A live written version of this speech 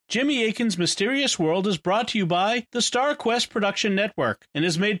Jimmy Akin's Mysterious World is brought to you by the Star Quest Production Network and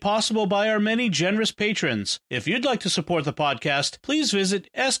is made possible by our many generous patrons. If you'd like to support the podcast, please visit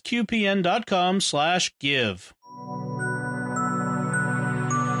sqpn.com/give.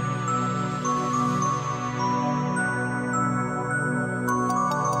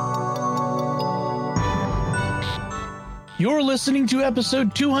 You're listening to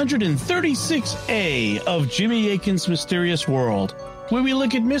episode 236A of Jimmy Akin's Mysterious World, where we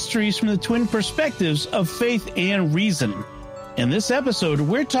look at mysteries from the twin perspectives of faith and reason. In this episode,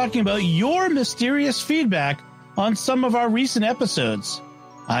 we're talking about your mysterious feedback on some of our recent episodes.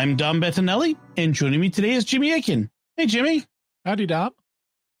 I'm Dom Bettinelli, and joining me today is Jimmy Akin. Hey, Jimmy. Howdy, Dom.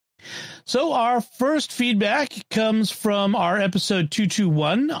 So our first feedback comes from our episode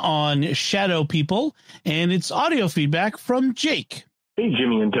 221 on shadow people, and it's audio feedback from Jake. Hey,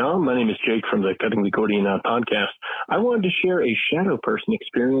 Jimmy and Dom. My name is Jake from the Cutting the Gordian Knot podcast. I wanted to share a shadow person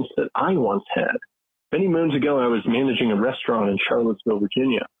experience that I once had. Many moons ago, I was managing a restaurant in Charlottesville,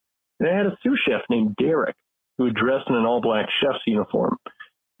 Virginia, and I had a sous chef named Derek who would dress in an all-black chef's uniform.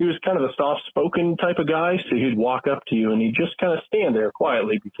 He was kind of a soft-spoken type of guy, so he'd walk up to you and he'd just kind of stand there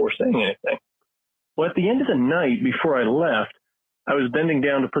quietly before saying anything. Well, at the end of the night, before I left, I was bending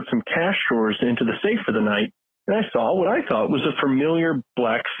down to put some cash drawers into the safe for the night, and I saw what I thought was a familiar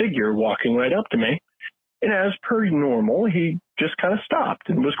black figure walking right up to me. And as per normal, he just kind of stopped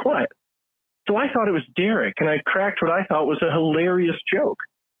and was quiet. So I thought it was Derek, and I cracked what I thought was a hilarious joke,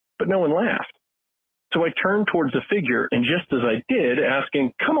 but no one laughed. So I turned towards the figure, and just as I did,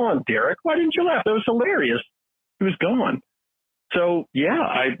 asking, "Come on, Derek, why didn't you laugh? That was hilarious." He was gone. So, yeah,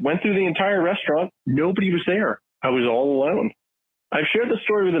 I went through the entire restaurant. Nobody was there. I was all alone. I've shared the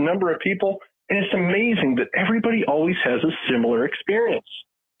story with a number of people, and it's amazing that everybody always has a similar experience.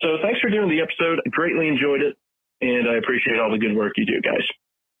 So thanks for doing the episode. I greatly enjoyed it, and I appreciate all the good work you do, guys.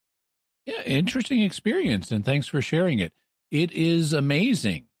 Yeah, interesting experience, and thanks for sharing it. It is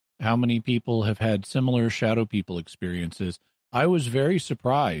amazing how many people have had similar shadow people experiences. I was very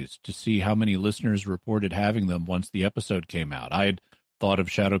surprised to see how many listeners reported having them once the episode came out. I had thought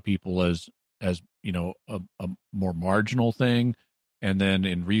of shadow people as you know, a more marginal thing. And then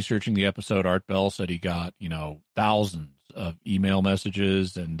in researching the episode, Art Bell said he got, you know, thousands of email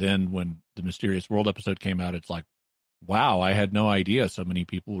messages. And then when the Mysterious World episode came out, it's like, wow, I had no idea so many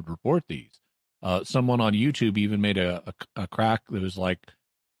people would report these. Someone on YouTube even made a crack that was like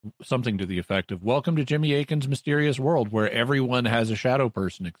something to the effect of, "Welcome to Jimmy Akin's Mysterious World, where everyone has a shadow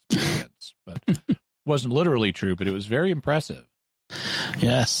person experience." But it wasn't literally true, but it was very impressive.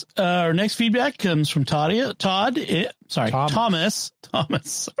 Yes. Our next feedback comes from Thomas. Sorry,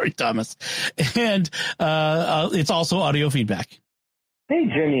 Thomas. And it's also audio feedback. Hey,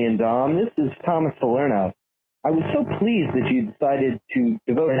 Jimmy and Dom. This is Thomas Salerno. I was so pleased that you decided to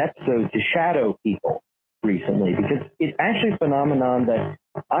devote an episode to shadow people recently, because it's actually a phenomenon that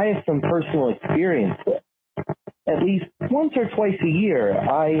I have some personal experience with. At least once or twice a year,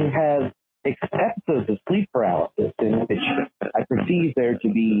 I have episodes of sleep paralysis in which I perceive there to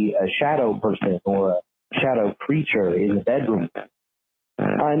be a shadow person or a shadow creature in the bedroom.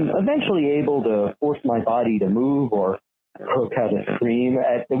 I'm eventually able to force my body to move or croak out a scream,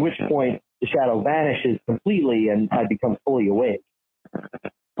 at which point the shadow vanishes completely and I become fully awake.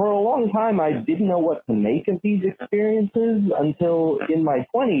 For a long time, I didn't know what to make of these experiences until in my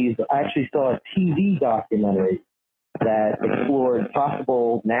 20s, I actually saw a TV documentary that explored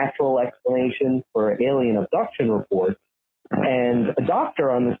possible natural explanations for alien abduction reports. And a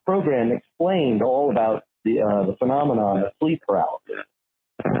doctor on this program explained all about the phenomenon of sleep paralysis.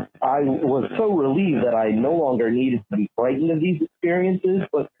 I was so relieved that I no longer needed to be frightened of these experiences,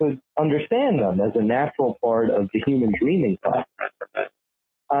 but could understand them as a natural part of the human dreaming process.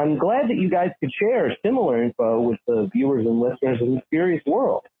 I'm glad that you guys could share similar info with the viewers and listeners of the Mysterious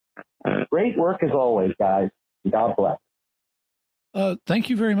World. Great work as always, guys. God bless. Thank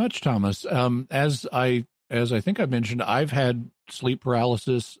you very much, Thomas. As I think I mentioned, I've had sleep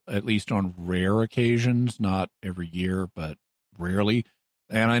paralysis, at least on rare occasions, not every year, but rarely.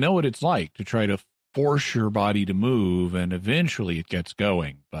 And I know what it's like to try to force your body to move, and eventually it gets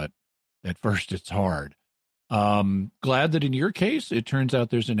going, but at first it's hard. Glad that in your case, it turns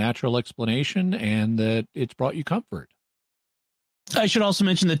out there's a natural explanation and that it's brought you comfort. I should also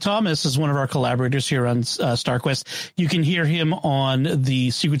mention that Thomas is one of our collaborators here on StarQuest. You can hear him on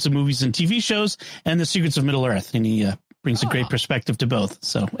the Secrets of Movies and TV shows and the Secrets of Middle Earth, and he brings a great perspective to both.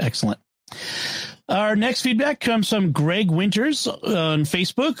 So excellent. Our next feedback comes from Greg Winters on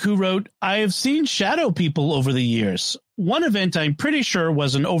Facebook, who wrote, "I have seen shadow people over the years. One event I'm pretty sure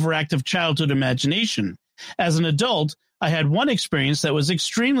was an overactive childhood imagination. As an adult, I had one experience that was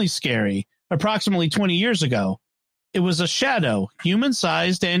extremely scary, approximately 20 years ago. It was a shadow,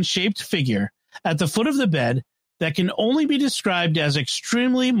 human-sized and shaped figure at the foot of the bed that can only be described as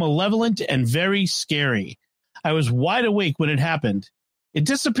extremely malevolent and very scary. I was wide awake when it happened. It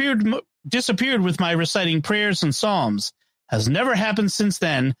disappeared with my reciting prayers and psalms. Has never happened since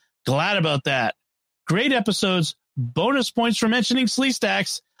then. Glad about that. Great episodes. Bonus points for mentioning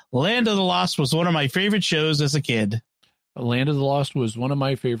Sleestacks. Land of the Lost was one of my favorite shows as a kid. Land of the Lost was one of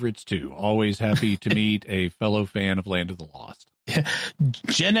my favorites, too. Always happy to meet a fellow fan of Land of the Lost.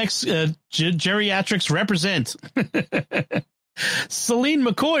 Gen X geriatrics represent. Celine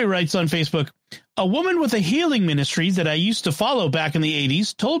McCoy writes on Facebook, a woman with a healing ministry that I used to follow back in the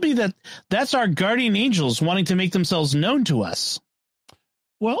 80s told me that that's our guardian angels wanting to make themselves known to us.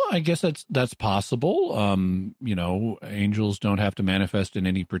 Well, I guess that's possible. Angels don't have to manifest in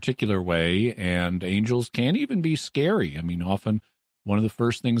any particular way, and angels can even be scary. I mean, often one of the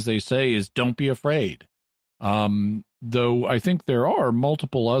first things they say is, don't be afraid. Though I think there are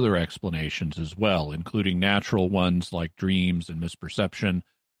multiple other explanations as well, including natural ones like dreams and misperception,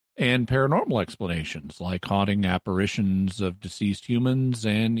 and paranormal explanations like haunting apparitions of deceased humans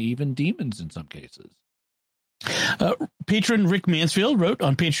and even demons in some cases. Patron Rick Mansfield wrote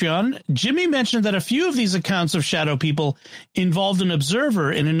on Patreon, Jimmy mentioned that a few of these accounts of shadow people involved an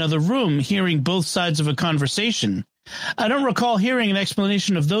observer in another room hearing both sides of a conversation. I don't recall hearing an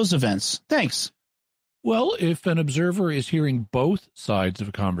explanation of those events. Thanks. Well, if an observer is hearing both sides of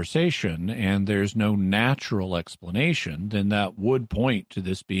a conversation and there's no natural explanation, then that would point to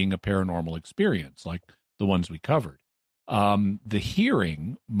this being a paranormal experience like the ones we covered. The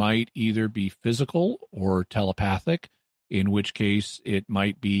hearing might either be physical or telepathic, in which case it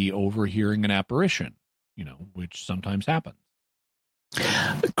might be overhearing an apparition, which sometimes happens.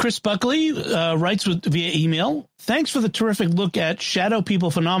 Chris Buckley writes via email, thanks for the terrific look at shadow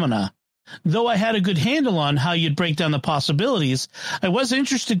people phenomena. Though I had a good handle on how you'd break down the possibilities, I was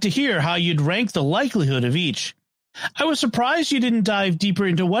interested to hear how you'd rank the likelihood of each. I was surprised you didn't dive deeper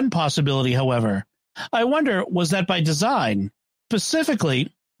into one possibility, however. I wonder, was that by design?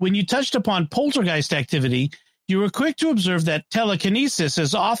 Specifically, when you touched upon poltergeist activity, you were quick to observe that telekinesis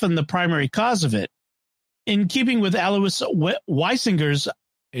is often the primary cause of it. In keeping with Alois Weisinger's...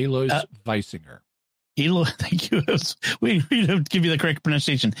 Alois Weisinger. Thank you. We don't give you the correct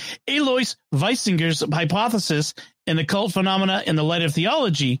pronunciation. Alois Weisinger's hypothesis in occult phenomena in the light of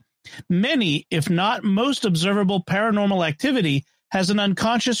theology, many, if not most observable paranormal activity has an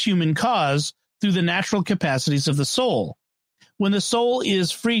unconscious human cause through the natural capacities of the soul. When the soul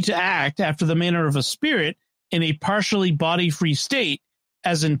is free to act after the manner of a spirit in a partially body-free state,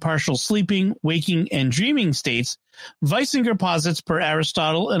 as in partial sleeping, waking, and dreaming states, Weisinger posits per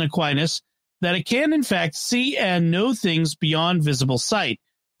Aristotle and Aquinas that it can in fact see and know things beyond visible sight,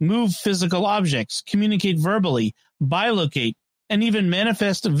 move physical objects, communicate verbally, bilocate, and even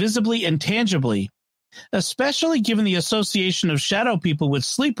manifest visibly and tangibly. Especially given the association of shadow people with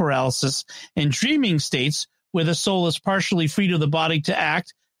sleep paralysis and dreaming states where the soul is partially free to the body to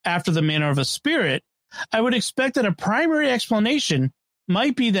act after the manner of a spirit, I would expect that a primary explanation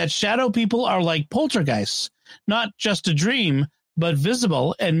might be that shadow people are like poltergeists, not just a dream, but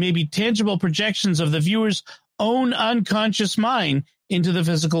visible and maybe tangible projections of the viewer's own unconscious mind into the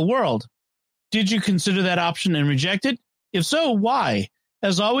physical world. Did you consider that option and reject it? If so, why?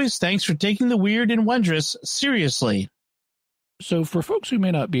 As always, thanks for taking the weird and wondrous seriously. So for folks who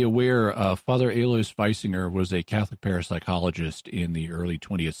may not be aware, Father Alois Weisinger was a Catholic parapsychologist in the early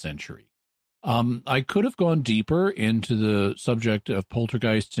 20th century. I could have gone deeper into the subject of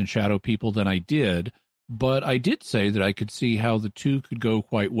poltergeists and shadow people than I did, but I did say that I could see how the two could go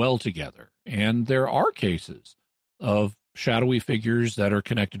quite well together. And there are cases of shadowy figures that are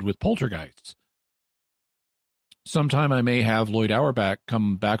connected with poltergeists. Sometime I may have Lloyd Auerbach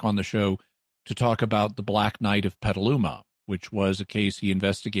come back on the show to talk about the Black Night of Petaluma, which was a case he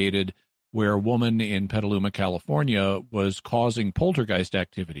investigated where a woman in Petaluma, California, was causing poltergeist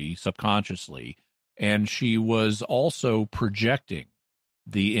activity subconsciously, and she was also projecting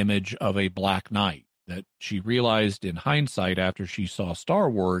the image of a Black Knight that she realized in hindsight after she saw Star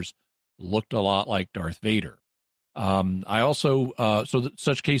Wars looked a lot like Darth Vader.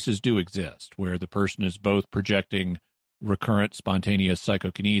 Such cases do exist where the person is both projecting recurrent spontaneous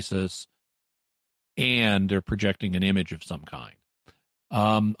psychokinesis and they're projecting an image of some kind.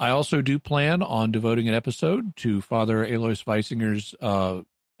 I also do plan on devoting an episode to Father Alois Weisinger's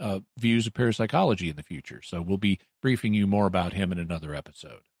views of parapsychology in the future. So we'll be briefing you more about him in another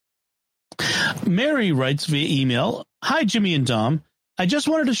episode. Mary writes via email, Hi, Jimmy and Dom. I just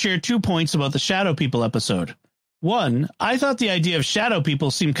wanted to share 2 points about the Shadow People episode. One, I thought the idea of shadow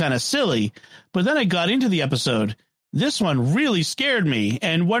people seemed kind of silly, but then I got into the episode. This one really scared me,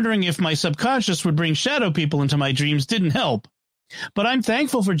 and wondering if my subconscious would bring shadow people into my dreams didn't help. But I'm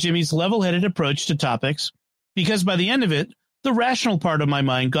thankful for Jimmy's level-headed approach to topics, because by the end of it, the rational part of my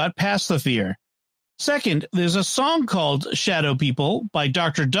mind got past the fear. Second, there's a song called Shadow People by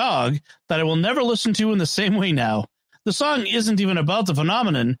Dr. Dog that I will never listen to in the same way now. The song isn't even about the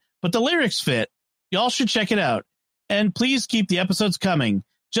phenomenon, but the lyrics fit. Y'all should check it out. And please keep the episodes coming.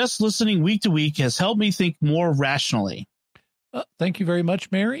 Just listening week to week has helped me think more rationally. Thank you very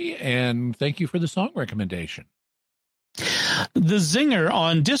much, Mary, and thank you for the song recommendation. The Zinger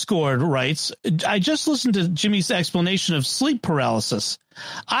on Discord writes, I just listened to Jimmy's explanation of sleep paralysis.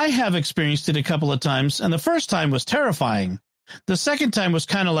 I have experienced it a couple of times, and the first time was terrifying. The second time was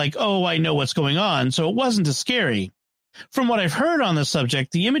kind of like, oh, I know what's going on, so it wasn't as scary. From what I've heard on the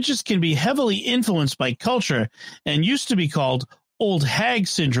subject, the images can be heavily influenced by culture and used to be called old hag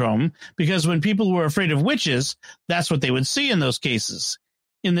syndrome, because when people were afraid of witches, that's what they would see in those cases.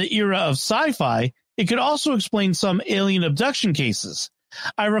 In the era of sci-fi, it could also explain some alien abduction cases.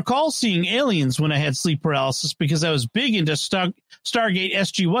 I recall seeing aliens when I had sleep paralysis because I was big into Stargate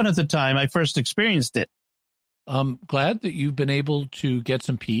SG-1 at the time I first experienced it. I'm glad that you've been able to get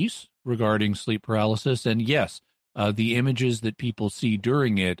some peace regarding sleep paralysis. And yes, the images that people see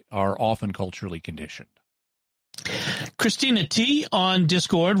during it are often culturally conditioned. Christina T. on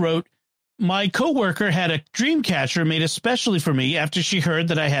Discord wrote, my coworker had a dream catcher made especially for me after she heard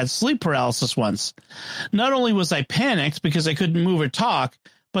that I had sleep paralysis once. Not only was I panicked because I couldn't move or talk,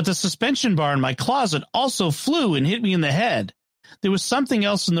 but the suspension bar in my closet also flew and hit me in the head. There was something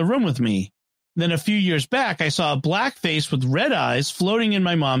else in the room with me. Then a few years back, I saw a black face with red eyes floating in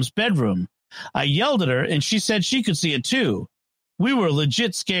my mom's bedroom. I yelled at her, and she said she could see it too. We were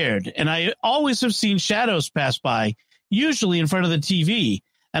legit scared, and I always have seen shadows pass by, usually in front of the TV,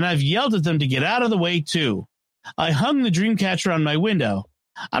 and I've yelled at them to get out of the way too. I hung the dream catcher on my window.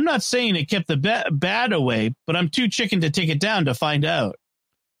 I'm not saying it kept the bad away, but I'm too chicken to take it down to find out.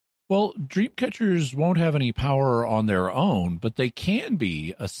 Well, dream catchers won't have any power on their own, but they can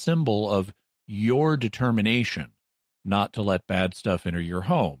be a symbol of your determination not to let bad stuff enter your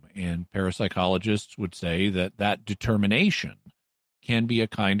home. And parapsychologists would say that that determination can be a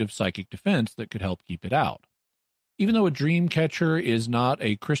kind of psychic defense that could help keep it out. Even though a dream catcher is not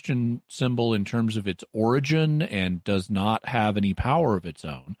a Christian symbol in terms of its origin and does not have any power of its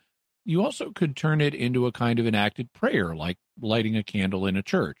own, you also could turn it into a kind of enacted prayer, like lighting a candle in a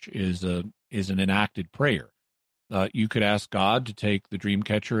church is an enacted prayer. You could ask God to take the dream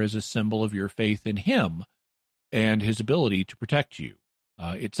catcher as a symbol of your faith in him and his ability to protect you.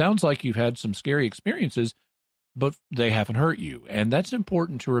 It sounds like you've had some scary experiences, but they haven't hurt you, and that's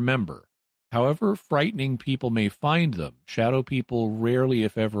important to remember. However frightening people may find them, shadow people rarely,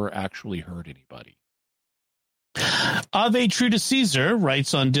 if ever, actually hurt anybody. Ave True to Caesar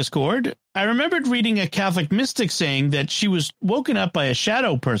writes on Discord, I remembered reading a Catholic mystic saying that she was woken up by a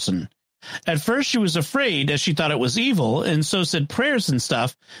shadow person. At first she was afraid as she thought it was evil, and so said prayers and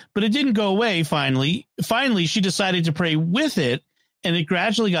stuff, but it didn't go away finally. Finally, she decided to pray with it, and it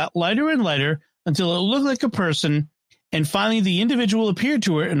gradually got lighter and lighter until it looked like a person, and finally the individual appeared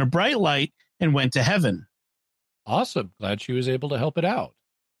to her in a bright light and went to heaven. Awesome. Glad she was able to help it out.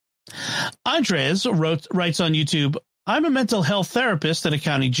 Andres writes on YouTube, I'm a mental health therapist at a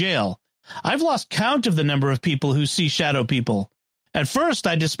county jail. I've lost count of the number of people who see shadow people. At first,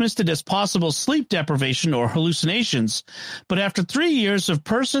 I dismissed it as possible sleep deprivation or hallucinations, but after 3 years of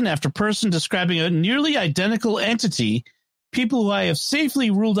person after person describing a nearly identical entity, people who I have safely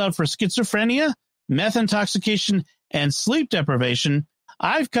ruled out for schizophrenia, meth intoxication, and sleep deprivation,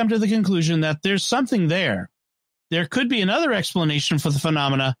 I've come to the conclusion that there's something there. There could be another explanation for the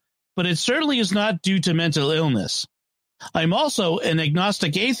phenomena, but it certainly is not due to mental illness. I'm also an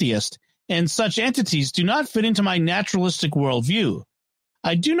agnostic atheist, and such entities do not fit into my naturalistic worldview.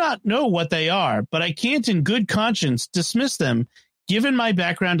 I do not know what they are, but I can't in good conscience dismiss them, given my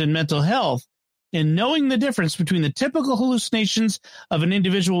background in mental health, and knowing the difference between the typical hallucinations of an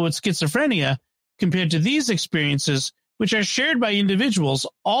individual with schizophrenia compared to these experiences, which are shared by individuals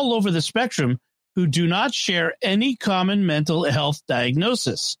all over the spectrum who do not share any common mental health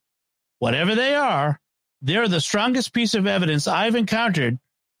diagnosis. Whatever they are, they're the strongest piece of evidence I've encountered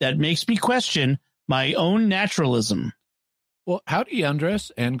that makes me question my own naturalism. Well, howdy,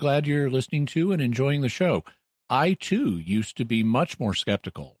 Andres, and glad you're listening to and enjoying the show. I, too, used to be much more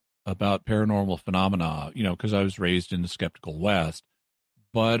skeptical about paranormal phenomena, because I was raised in the skeptical West.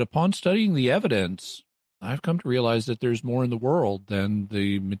 But upon studying the evidence, I've come to realize that there's more in the world than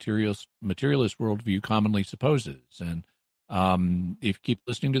the materialist worldview commonly supposes. And if you keep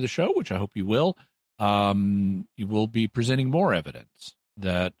listening to the show, which I hope you will be presenting more evidence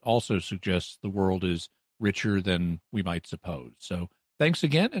that also suggests the world is richer than we might suppose. So thanks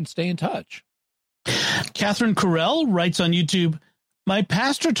again, and stay in touch. Catherine Carell writes on YouTube, my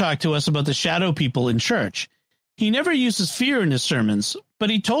pastor talked to us about the shadow people in church. He never uses fear in his sermons,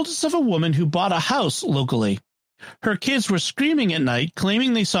 but he told us of a woman who bought a house locally. Her kids were screaming at night,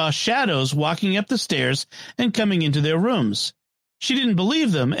 claiming they saw shadows walking up the stairs and coming into their rooms. She didn't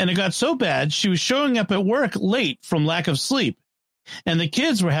believe them, and it got so bad she was showing up at work late from lack of sleep. And the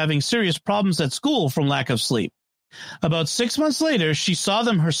kids were having serious problems at school from lack of sleep. About 6 months later, she saw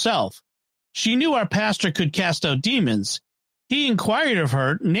them herself. She knew our pastor could cast out demons. He inquired of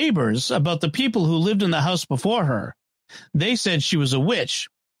her neighbors about the people who lived in the house before her. They said she was a witch.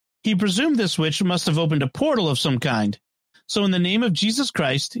 He presumed this witch must have opened a portal of some kind. So in the name of Jesus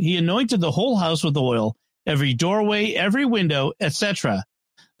Christ, he anointed the whole house with oil, every doorway, every window, etc.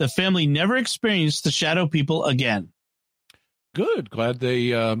 The family never experienced the shadow people again. Good. Glad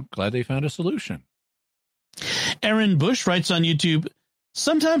they found a solution. Aaron Bush writes on YouTube,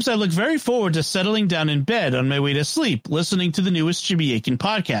 sometimes I look very forward to settling down in bed on my way to sleep, listening to the newest Jimmy Akin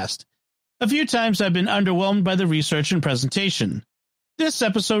podcast. A few times I've been underwhelmed by the research and presentation. This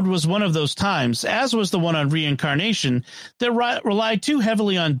episode was one of those times, as was the one on reincarnation, that relied too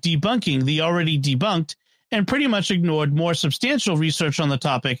heavily on debunking the already debunked and pretty much ignored more substantial research on the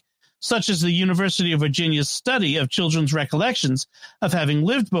topic, such as the University of Virginia's study of children's recollections of having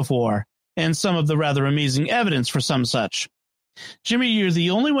lived before, and some of the rather amazing evidence for some such. Jimmy, you're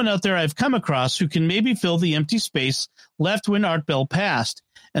the only one out there I've come across who can maybe fill the empty space left when Art Bell passed,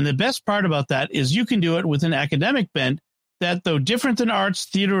 and the best part about that is you can do it with an academic bent that, though different than Art's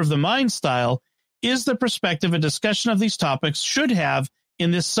theater of the mind style, is the perspective a discussion of these topics should have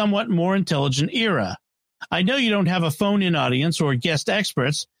in this somewhat more intelligent era. I know you don't have a phone-in audience or guest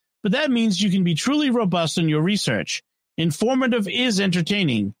experts, but that means you can be truly robust in your research. Informative is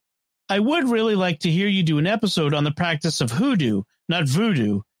entertaining. I would really like to hear you do an episode on the practice of hoodoo, not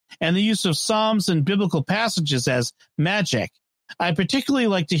voodoo, and the use of psalms and biblical passages as magic. I particularly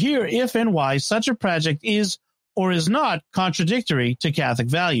like to hear if and why such a project is or is not contradictory to Catholic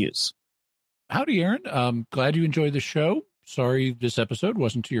values. Howdy, Aaron. Glad you enjoyed the show. Sorry this episode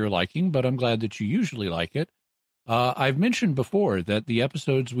wasn't to your liking, but I'm glad that you usually like it. I've mentioned before that the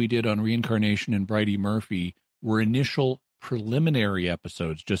episodes we did on reincarnation and Bridie Murphy were initial preliminary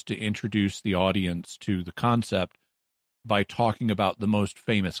episodes just to introduce the audience to the concept by talking about the most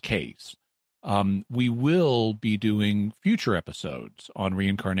famous case. We will be doing future episodes on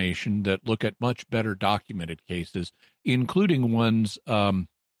reincarnation that look at much better documented cases, including ones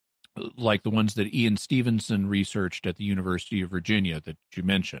like the ones that Ian Stevenson researched at the University of Virginia that you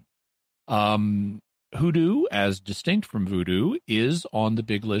mentioned. Hoodoo, as distinct from voodoo, is on the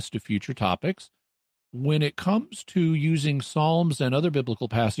big list of future topics. When it comes to using psalms and other biblical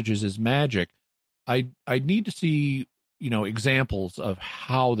passages as magic, I need to see, examples of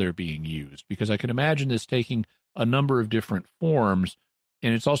how they're being used, because I can imagine this taking a number of different forms,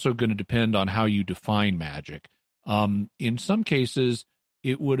 and it's also going to depend on how you define magic. In some cases,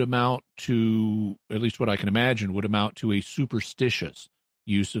 it would amount to, at least what I can imagine, would amount to a superstitious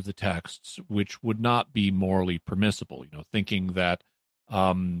use of the texts, which would not be morally permissible, thinking that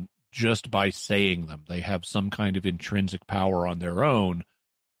just by saying them, they have some kind of intrinsic power on their own,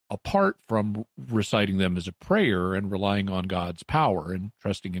 apart from reciting them as a prayer and relying on God's power and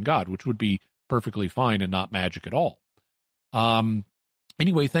trusting in God, which would be perfectly fine and not magic at all.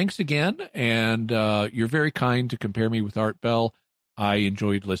 Anyway, thanks again, and you're very kind to compare me with Art Bell. I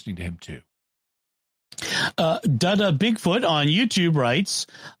enjoyed listening to him too. Dada Bigfoot on YouTube writes,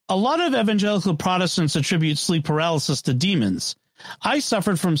 a lot of evangelical Protestants attribute sleep paralysis to demons. I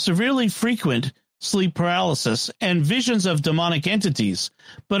suffered from severely frequent sleep paralysis and visions of demonic entities,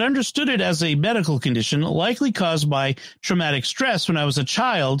 but understood it as a medical condition likely caused by traumatic stress when I was a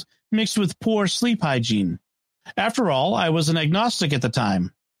child, mixed with poor sleep hygiene. After all, I was an agnostic at the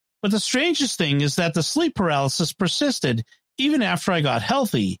time. But the strangest thing is that the sleep paralysis persisted even after I got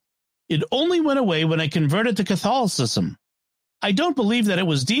healthy. It only went away when I converted to Catholicism. I don't believe that it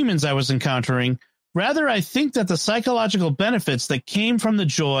was demons I was encountering. Rather, I think that the psychological benefits that came from the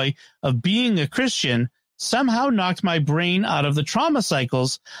joy of being a Christian somehow knocked my brain out of the trauma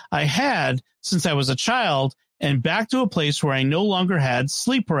cycles I had since I was a child and back to a place where I no longer had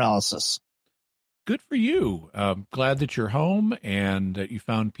sleep paralysis. Good for you. Glad that you're home and that you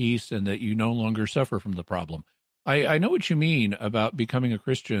found peace and that you no longer suffer from the problem. I know what you mean about becoming a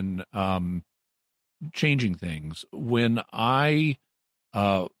Christian changing things. When I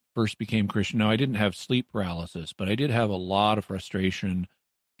first became Christian, now I didn't have sleep paralysis, but I did have a lot of frustration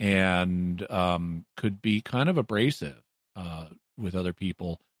and could be kind of abrasive with other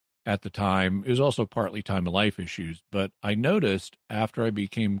people at the time. It was also partly time of life issues, but I noticed after I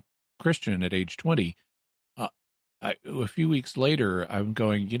became Christian at age 20, a few weeks later, I'm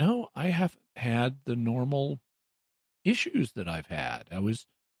going, I haven't had the normal issues that I've had. I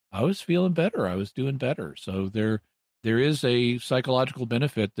was feeling better. I was doing better. So there is a psychological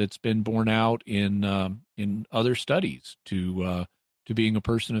benefit that's been borne out in other studies to being a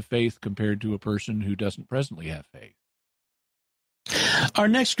person of faith compared to a person who doesn't presently have faith. Our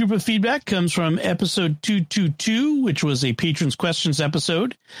next group of feedback comes from episode 222, which was a Patrons Questions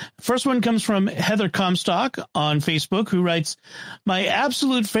episode. First one comes from Heather Comstock on Facebook, who writes, "My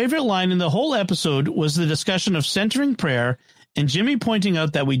absolute favorite line in the whole episode was the discussion of centering prayer and Jimmy pointing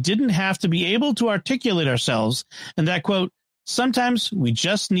out that we didn't have to be able to articulate ourselves and that, quote, sometimes we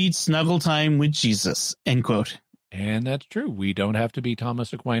just need snuggle time with Jesus," end quote. And that's true. We don't have to be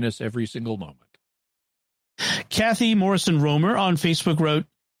Thomas Aquinas every single moment. Kathy Morrison-Romer on Facebook wrote,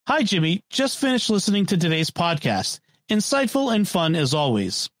 "Hi, Jimmy. Just finished listening to today's podcast. Insightful and fun as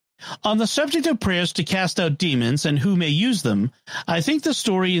always. On the subject of prayers to cast out demons and who may use them, I think the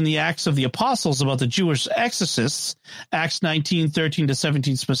story in the Acts of the Apostles about the Jewish exorcists, Acts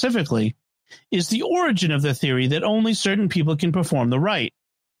 19:13-17 specifically, is the origin of the theory that only certain people can perform the rite.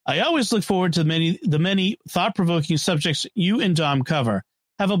 I always look forward to the many thought-provoking subjects you and Dom cover.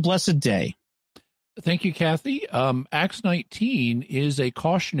 Have a blessed day." Thank you, Kathy. Acts 19 is a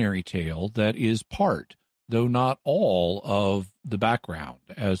cautionary tale that is part, though not all, of the background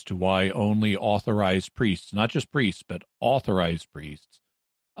as to why only authorized priests, not just priests, but authorized priests,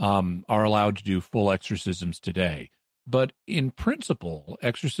 are allowed to do full exorcisms today. But in principle,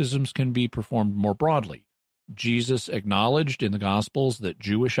 exorcisms can be performed more broadly. Jesus acknowledged in the Gospels that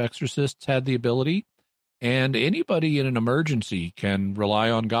Jewish exorcists had the ability, and anybody in an emergency can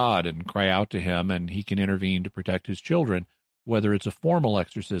rely on God and cry out to him, and he can intervene to protect his children, whether it's a formal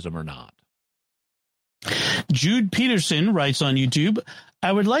exorcism or not. Jude Peterson writes on YouTube,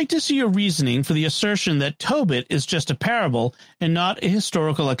 "I would like to see your reasoning for the assertion that Tobit is just a parable and not a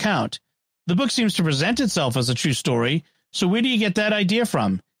historical account. The book seems to present itself as a true story, so where do you get that idea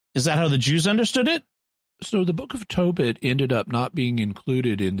from? Is that how the Jews understood it?" So the book of Tobit ended up not being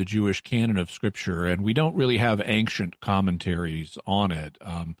included in the Jewish canon of Scripture, and we don't really have ancient commentaries on it.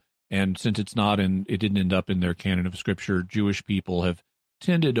 And since it didn't end up in their canon of Scripture, Jewish people have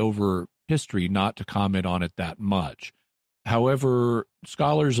tended over history not to comment on it that much. However,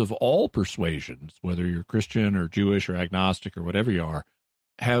 scholars of all persuasions, whether you're Christian or Jewish or agnostic or whatever you are,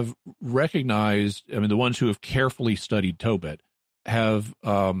 have recognized, the ones who have carefully studied Tobit, have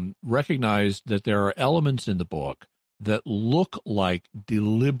recognized that there are elements in the book that look like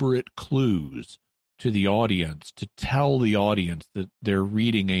deliberate clues to the audience to tell the audience that they're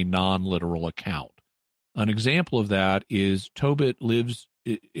reading a non-literal account. An example of that is Tobit lives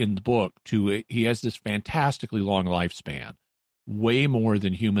in the book he has this fantastically long lifespan, way more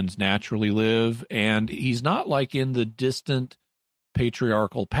than humans naturally live, and he's not like in the distant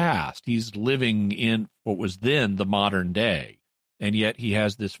patriarchal past. He's living in what was then the modern day. And yet he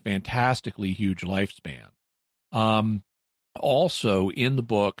has this fantastically huge lifespan. Also, in the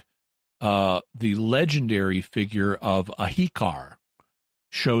book, the legendary figure of Ahikar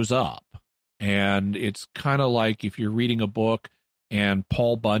shows up. And it's kind of like if you're reading a book and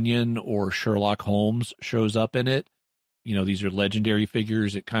Paul Bunyan or Sherlock Holmes shows up in it. These are legendary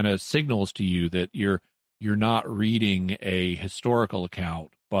figures. It kind of signals to you that you're not reading a historical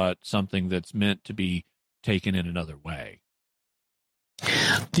account, but something that's meant to be taken in another way.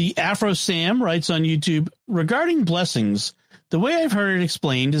 The Afro Sam writes on YouTube, "Regarding blessings, the way I've heard it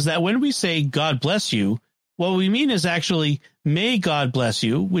explained is that when we say God bless you, what we mean is actually may God bless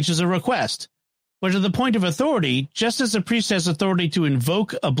you, which is a request. But to the point of authority, just as a priest has authority to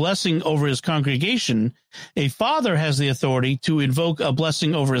invoke a blessing over his congregation, a father has the authority to invoke a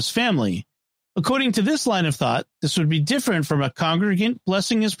blessing over his family. According to this line of thought, this would be different from a congregant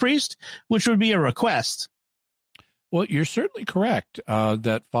blessing his priest, which would be a request." Well, you're certainly correct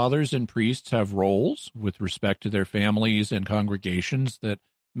that fathers and priests have roles with respect to their families and congregations that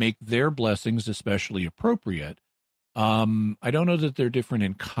make their blessings especially appropriate. I don't know that they're different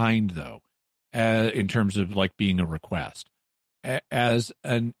in kind, though, in terms of like being a request. As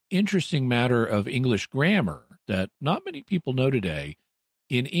an interesting matter of English grammar that not many people know today,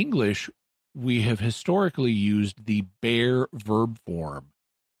 in English, we have historically used the bare verb form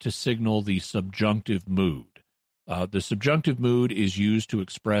to signal the subjunctive mood. The subjunctive mood is used to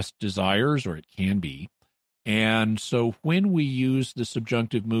express desires, or it can be. And so when we use the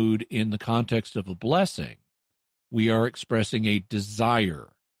subjunctive mood in the context of a blessing, we are expressing a desire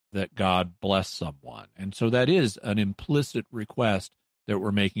that God bless someone. And so that is an implicit request that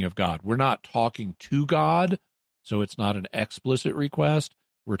we're making of God. We're not talking to God, so it's not an explicit request.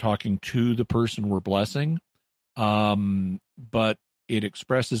 We're talking to the person we're blessing. But it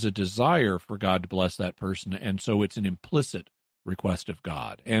expresses a desire for God to bless that person, and so it's an implicit request of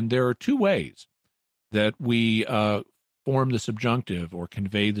God. And there are two ways that we form the subjunctive or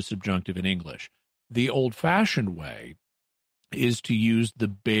convey the subjunctive in English. The old-fashioned way is to use the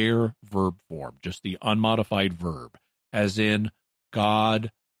bare verb form, just the unmodified verb, as in,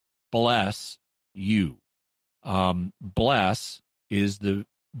 God bless you. Bless is the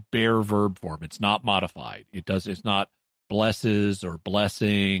bare verb form. It's not modified. It's not blesses or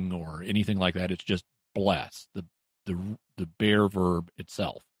blessing or anything like that. It's just bless, the bare verb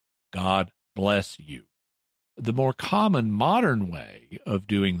itself. God bless you. The more common modern way of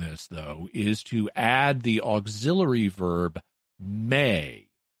doing this, though, is to add the auxiliary verb may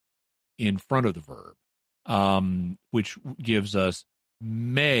in front of the verb, which gives us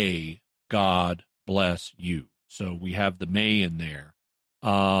may God bless you. So we have the may in there.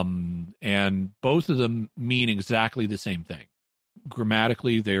 And both of them mean exactly the same thing.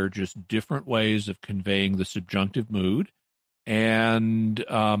 Grammatically, they're just different ways of conveying the subjunctive mood. And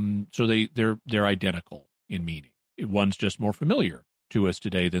so they're identical in meaning. One's just more familiar to us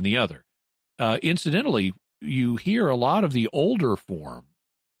today than the other. Incidentally, you hear a lot of the older form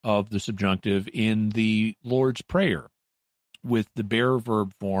of the subjunctive in the Lord's Prayer with the bare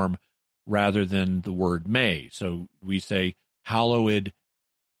verb form rather than the word may. So we say, hallowed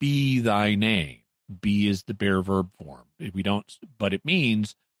be thy name. Be is the bare verb form. We don't, but it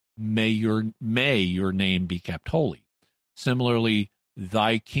means may your name be kept holy. Similarly,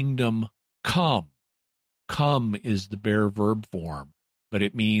 thy kingdom come. Come is the bare verb form, but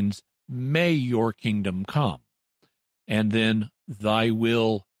it means may your kingdom come. And then thy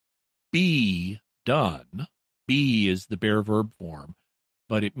will be done. Be is the bare verb form,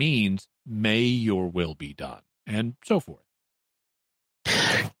 but it means may your will be done, and so forth.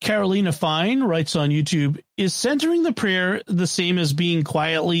 Carolina Fine writes on YouTube, is centering the prayer the same as being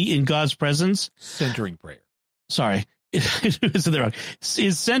quietly in God's presence? Centering prayer. Sorry.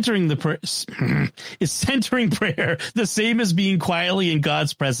 Is centering prayer the same as being quietly in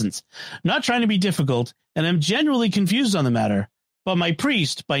God's presence? Not trying to be difficult, and I'm genuinely confused on the matter. But my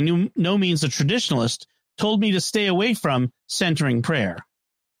priest, by no means a traditionalist, told me to stay away from centering prayer.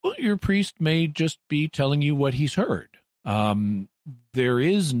 Well, your priest may just be telling you what he's heard. There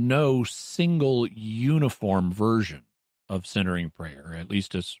is no single uniform version of centering prayer, at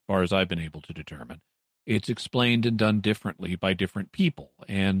least as far as I've been able to determine. It's explained and done differently by different people,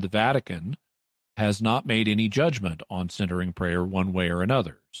 and the Vatican has not made any judgment on centering prayer one way or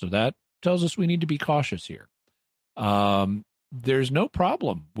another. So that tells us we need to be cautious here. There's no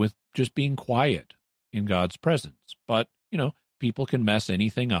problem with just being quiet in God's presence, but, people can mess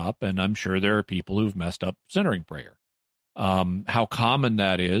anything up, and I'm sure there are people who've messed up centering prayer. How common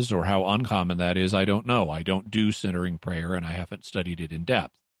that is or how uncommon that is, I don't know. I don't do centering prayer, and I haven't studied it in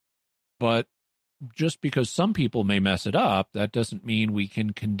depth. But just because some people may mess it up, that doesn't mean we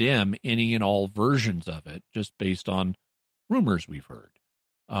can condemn any and all versions of it just based on rumors we've heard.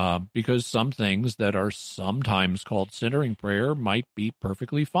 Because some things that are sometimes called centering prayer might be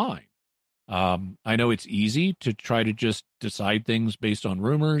perfectly fine. I know it's easy to try to just decide things based on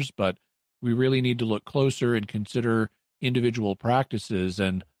rumors, but we really need to look closer and consider individual practices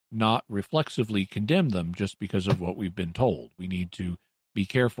and not reflexively condemn them just because of what we've been told. We need to be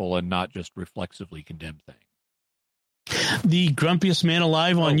careful and not just reflexively condemn things. The grumpiest man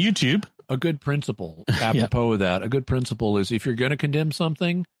alive on YouTube. A good principle, apropos of that, a good principle is if you're going to condemn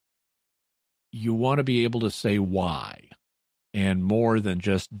something, you want to be able to say why, and more than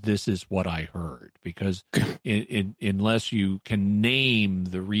just this is what I heard, because unless you can name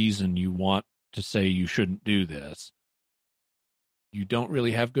the reason you want to say you shouldn't do this, you don't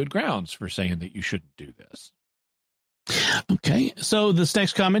really have good grounds for saying that you shouldn't do this. Okay, so this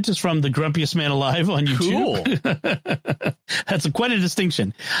next comment is from the grumpiest man alive on YouTube. Cool. That's quite a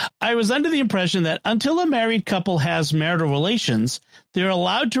distinction. I was under the impression that until a married couple has marital relations, they're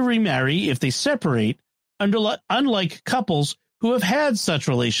allowed to remarry if they separate, unlike couples who have had such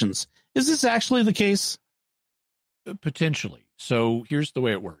relations. Is this actually the case? Potentially. So here's the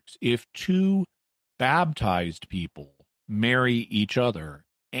way it works. If two baptized people marry each other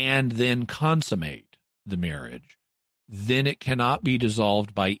and then consummate the marriage, then it cannot be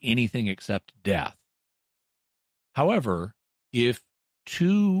dissolved by anything except death. However, if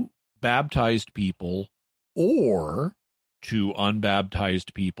two baptized people or two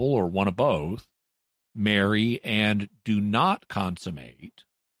unbaptized people, or one of both, marry and do not consummate,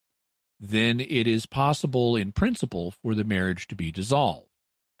 then it is possible in principle for the marriage to be dissolved.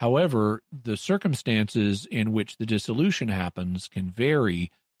 However, the circumstances in which the dissolution happens can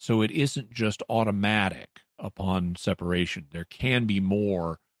vary, so it isn't just automatic upon separation. There can be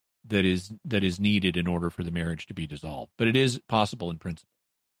more that is needed in order for the marriage to be dissolved, but it is possible in principle.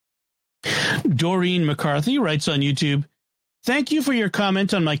 Doreen McCarthy writes on YouTube, "Thank you for your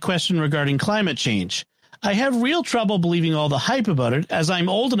comment on my question regarding climate change. I have real trouble believing all the hype about it, as I'm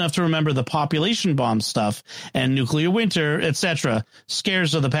old enough to remember the population bomb stuff and nuclear winter, etc.,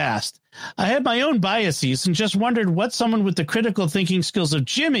 scares of the past. I have my own biases and just wondered what someone with the critical thinking skills of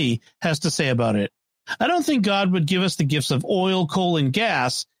Jimmy has to say about it. I don't think God would give us the gifts of oil, coal, and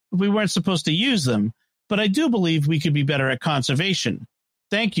gas if we weren't supposed to use them, but I do believe we could be better at conservation.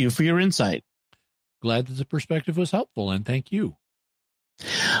 Thank you for your insight." Glad that the perspective was helpful, and thank you.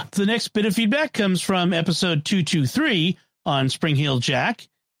 The next bit of feedback comes from episode 223 on Spring Heeled Jack.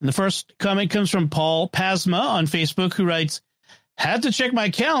 And the first comment comes from Paul Pasma on Facebook, who writes, "Had to check my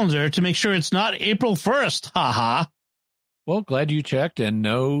calendar to make sure it's not April 1st. Haha." Well, glad you checked, and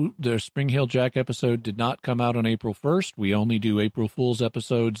no, the Spring Heeled Jack episode did not come out on April 1st. We only do April Fool's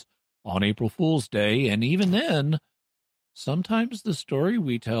episodes on April Fool's Day, and even then, sometimes the story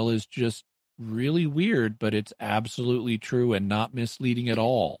we tell is just really weird, but it's absolutely true and not misleading at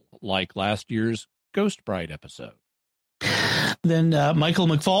all, like last year's Ghost Bride episode. Then Michael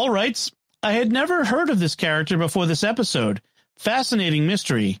McFall writes, "I had never heard of this character before this episode. Fascinating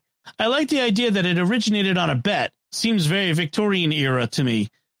mystery. I like the idea that it originated on a bet. Seems very Victorian era to me.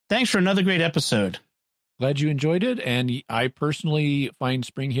 Thanks for another great episode." Glad you enjoyed it, and I personally find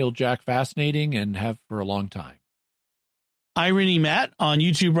Spring Heeled Jack fascinating and have for a long time. Irony Matt on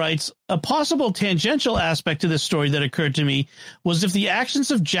YouTube writes, "A possible tangential aspect to this story that occurred to me was if the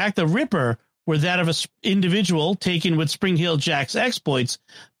actions of Jack the Ripper were that of an individual taken with Spring Heeled Jack's exploits,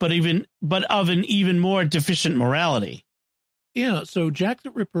 but of an even more deficient morality." Yeah, so Jack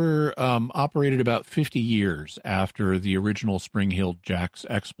the Ripper operated about 50 years after the original Spring Heeled Jack's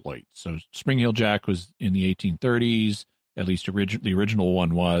exploits. So Spring Heeled Jack was in the 1830s, at least the original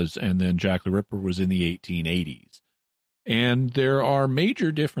one was, and then Jack the Ripper was in the 1880s. And there are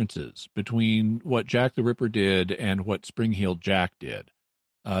major differences between what Jack the Ripper did and what Spring Heeled Jack did.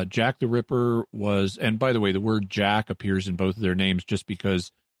 Jack the Ripper was, and by the way, the word Jack appears in both of their names just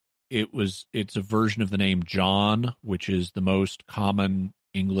because it's a version of the name John, which is the most common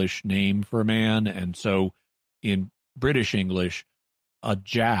English name for a man. And so in British English, a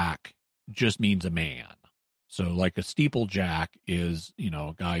Jack just means a man. So like a steeplejack is,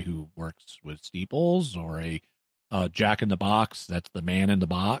 a guy who works with steeples, or a Jack in the Box, that's the man in the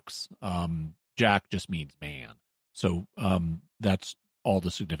box. Jack just means man. So that's all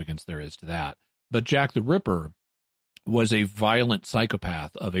the significance there is to that. But Jack the Ripper was a violent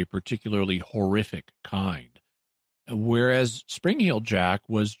psychopath of a particularly horrific kind, whereas Spring Heeled Jack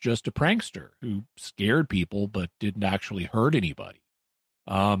was just a prankster who scared people but didn't actually hurt anybody.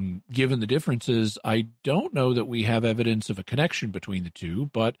 Given the differences, I don't know that we have evidence of a connection between the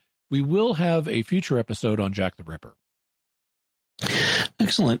two, but we will have a future episode on Jack the Ripper.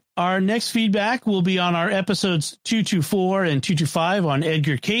 Excellent. Our next feedback will be on our episodes 224 and 225 on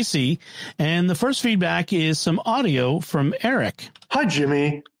Edgar Cayce. And the first feedback is some audio from Eric. "Hi,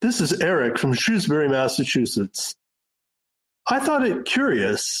 Jimmy. This is Eric from Shrewsbury, Massachusetts. I thought it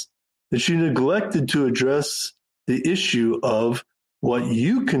curious that you neglected to address the issue of what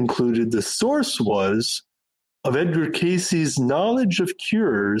you concluded the source was of Edgar Cayce's knowledge of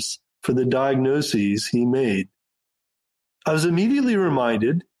cures for the diagnoses he made. I was immediately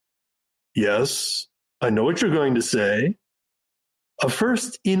reminded, yes, I know what you're going to say, of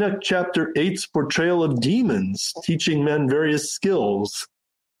 1 Enoch chapter 8's portrayal of demons teaching men various skills,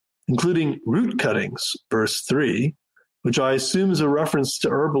 including root cuttings, verse 3, which I assume is a reference to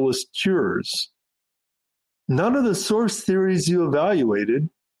herbalist cures. None of the source theories you evaluated,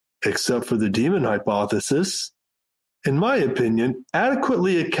 except for the demon hypothesis, in my opinion,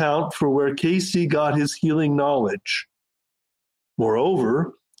 adequately account for where Cayce got his healing knowledge.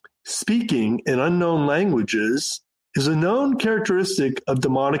 Moreover, speaking in unknown languages is a known characteristic of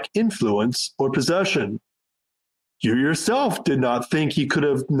demonic influence or possession. You yourself did not think he could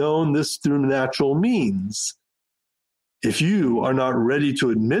have known this through natural means. If you are not ready to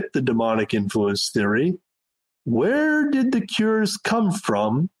admit the demonic influence theory, where did the cures come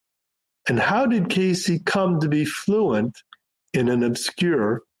from, and how did Cayce come to be fluent in an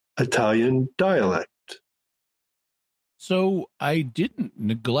obscure Italian dialect? So I didn't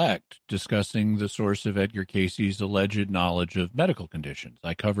neglect discussing the source of Edgar Cayce's alleged knowledge of medical conditions.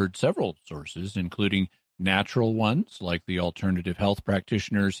 I covered several sources, including natural ones like the alternative health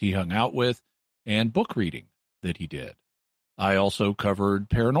practitioners he hung out with and book reading that he did. I also covered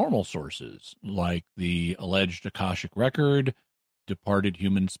paranormal sources like the alleged Akashic record, departed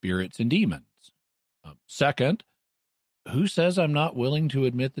human spirits, and demons. Second, who says I'm not willing to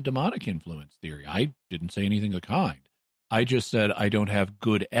admit the demonic influence theory? I didn't say anything of the kind. I just said I don't have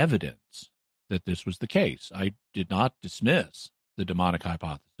good evidence that this was the case. I did not dismiss the demonic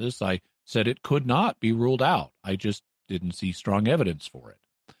hypothesis. I said it could not be ruled out. I just didn't see strong evidence for it.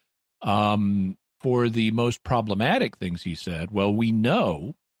 For the most problematic things he said, well, we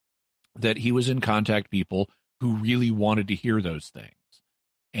know that he was in contact with people who really wanted to hear those things.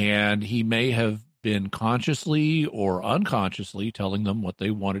 And he may have been consciously or unconsciously telling them what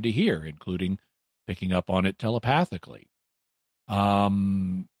they wanted to hear, including picking up on it telepathically.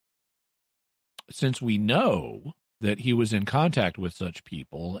 Since we know that he was in contact with such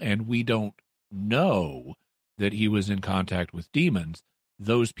people, and we don't know that he was in contact with demons,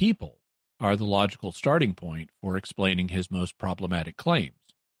 those people are the logical starting point for explaining his most problematic claims.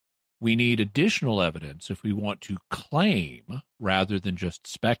 We need additional evidence if we want to claim, rather than just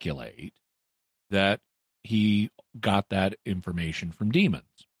speculate, that he got that information from demons.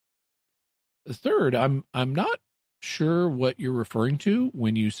 Third, I'm not sure what you're referring to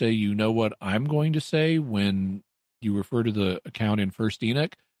when you say you know what I'm going to say when you refer to the account in First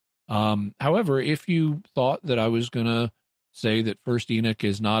Enoch. However, if you thought that I was going to say that First Enoch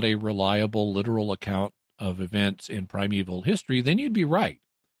is not a reliable literal account of events in primeval history, then you'd be right.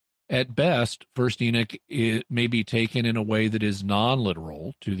 At best, First Enoch may be taken in a way that is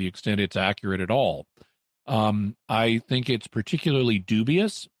non-literal to the extent it's accurate at all. I think it's particularly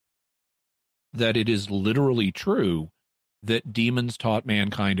dubious that it is literally true that demons taught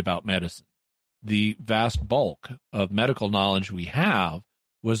mankind about medicine. The vast bulk of medical knowledge we have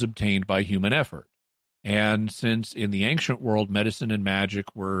was obtained by human effort. And since in the ancient world, medicine and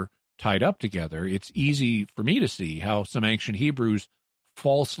magic were tied up together, it's easy for me to see how some ancient Hebrews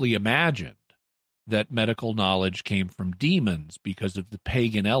falsely imagined that medical knowledge came from demons because of the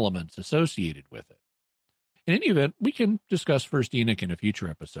pagan elements associated with it. In any event, we can discuss First Enoch in a future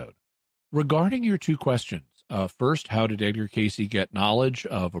episode. Regarding your two questions, first, how did Edgar Cayce get knowledge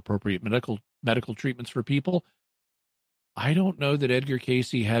of appropriate medical treatments for people? I don't know that Edgar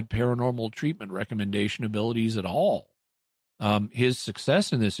Cayce had paranormal treatment recommendation abilities at all. His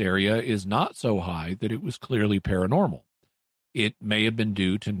success in this area is not so high that it was clearly paranormal. It may have been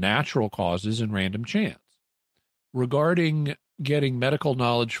due to natural causes and random chance. Regarding getting medical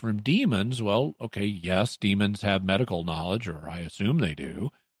knowledge from demons, well, okay, yes, demons have medical knowledge, or I assume they do.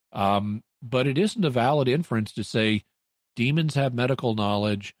 But it isn't a valid inference to say demons have medical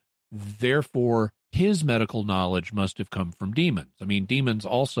knowledge, therefore his medical knowledge must have come from demons. I mean, demons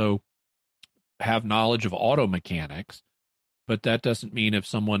also have knowledge of auto mechanics, but that doesn't mean if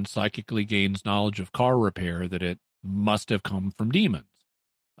someone psychically gains knowledge of car repair that it must have come from demons.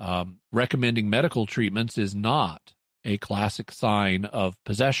 Recommending medical treatments is not a classic sign of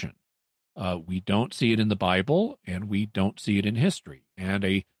possession. We don't see it in the Bible, and we don't see it in history. And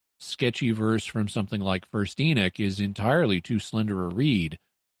a sketchy verse from something like First Enoch is entirely too slender a reed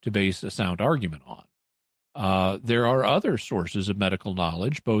to base a sound argument on. There are other sources of medical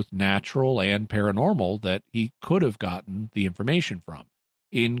knowledge, both natural and paranormal, that he could have gotten the information from,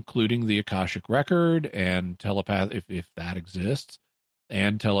 including the Akashic record and telepathic, if that exists,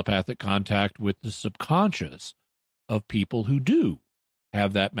 and telepathic contact with the subconscious of people who do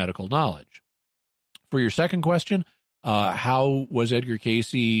have that medical knowledge. For your second question, how was Edgar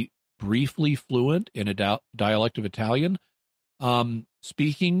Cayce briefly fluent in a dialect of Italian?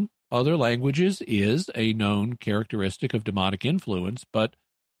 Speaking other languages is a known characteristic of demonic influence, but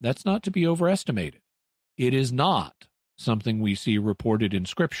that's not to be overestimated. It is not something we see reported in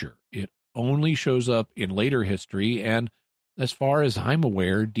Scripture. It only shows up in later history, and as far as I'm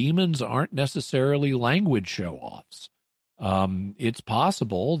aware, demons aren't necessarily language show-offs. It's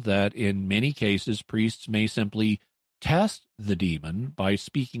possible that in many cases, priests may simply test the demon by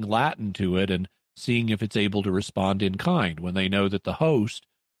speaking Latin to it and seeing if it's able to respond in kind when they know that the host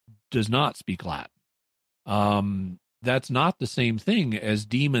does not speak Latin. That's not the same thing as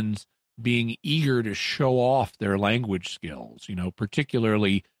demons being eager to show off their language skills,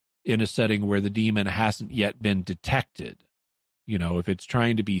 particularly in a setting where the demon hasn't yet been detected. If it's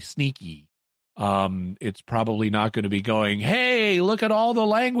trying to be sneaky, it's probably not going to be going, hey, look at all the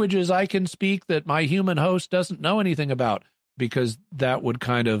languages I can speak that my human host doesn't know anything about, because that would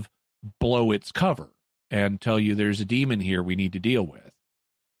kind of blow its cover. and tell you there's a demon here we need to deal with.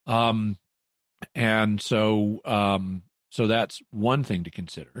 And so that's one thing to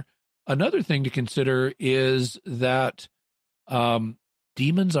consider. Another thing to consider is that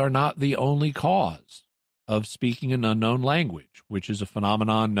demons are not the only cause of speaking an unknown language, which is a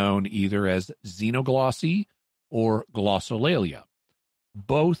phenomenon known either as xenoglossy or glossolalia.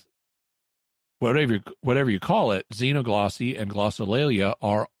 Both, whatever you call it, xenoglossy and glossolalia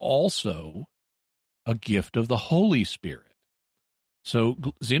are also a gift of the Holy Spirit. So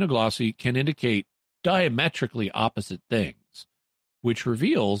xenoglossy can indicate diametrically opposite things, which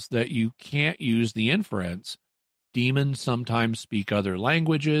reveals that you can't use the inference, demons sometimes speak other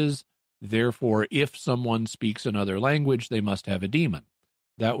languages, therefore, if someone speaks another language, they must have a demon.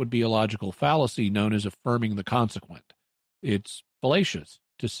 That would be a logical fallacy known as affirming the consequent. It's fallacious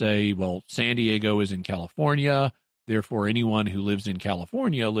to say, well, San Diego is in California, therefore anyone who lives in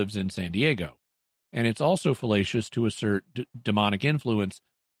California lives in San Diego. And it's also fallacious to assert demonic influence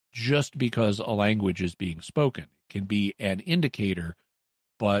just because a language is being spoken. It can be an indicator,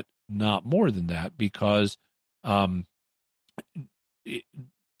 but not more than that, because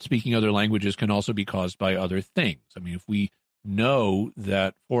speaking other languages can also be caused by other things. I mean, if we know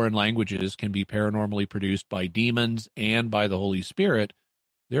that foreign languages can be paranormally produced by demons and by the Holy Spirit,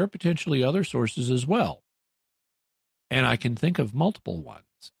 there are potentially other sources as well. And I can think of multiple ones,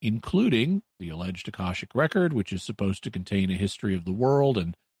 including the alleged Akashic Record, which is supposed to contain a history of the world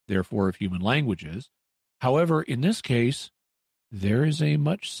and therefore of human languages. However, in this case, there is a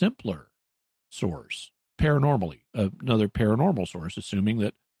much simpler source, paranormally, another paranormal source, assuming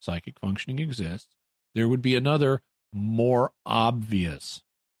that psychic functioning exists. There would be another more obvious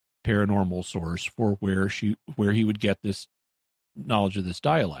paranormal source for where he would get this knowledge of this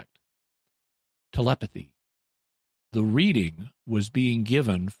dialect. Telepathy. The reading was being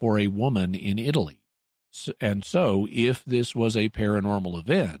given for a woman in Italy. And so, if this was a paranormal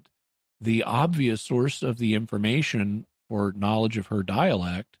event, the obvious source of the information for knowledge of her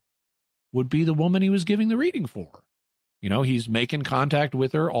dialect would be the woman he was giving the reading for. You know, he's making contact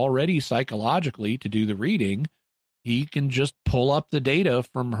with her already psychologically to do the reading. He can just pull up the data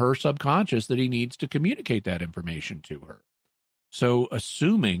from her subconscious that he needs to communicate that information to her. So,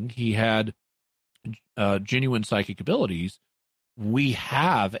 assuming he had genuine psychic abilities, we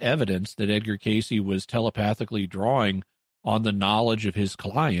have evidence that Edgar Cayce was telepathically drawing on the knowledge of his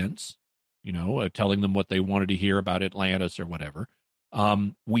clients, you know, telling them what they wanted to hear about Atlantis or whatever.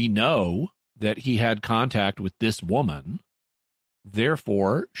 We know that he had contact with this woman.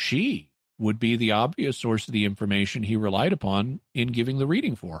 Therefore, she would be the obvious source of the information he relied upon in giving the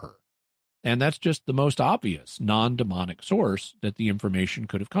reading for her. And that's just the most obvious non-demonic source that the information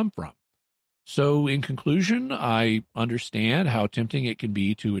could have come from. So in conclusion, I understand how tempting it can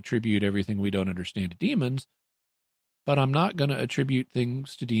be to attribute everything we don't understand to demons, but I'm not going to attribute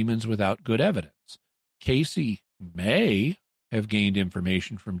things to demons without good evidence. Cayce may have gained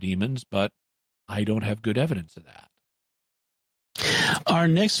information from demons, but I don't have good evidence of that. Our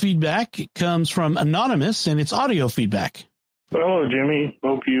next feedback comes from Anonymous, and it's audio feedback. Hello, Jimmy.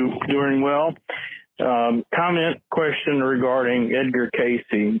 Hope you're doing well. Comment question regarding Edgar Cayce.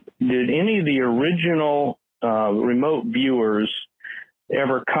 Did any of the original remote viewers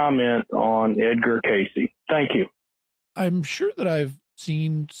ever comment on Edgar Cayce? Thank you. I'm sure that I've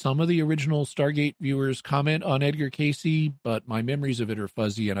seen some of the original Stargate viewers comment on Edgar Cayce, but my memories of it are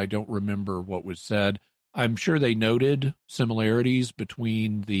fuzzy and I don't remember what was said. I'm sure they noted similarities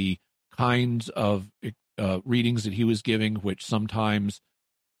between the kinds of readings that he was giving, which sometimes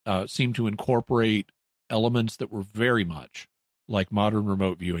seemed to incorporate elements that were very much like modern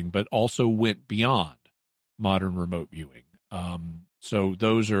remote viewing, but also went beyond modern remote viewing. So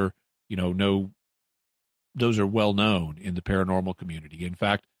those are, those are well known in the paranormal community. In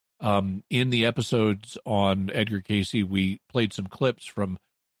fact, in the episodes on Edgar Cayce, we played some clips from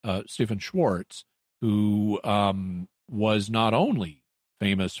Stephen Schwartz, who was not only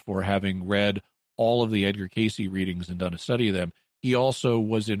famous for having read all of the Edgar Cayce readings and done a study of them, he also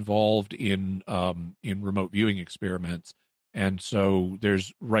was involved in remote viewing experiments. And so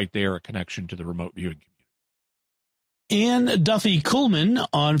there's right there a connection to the remote viewing community. Ann Duffy Kuhlman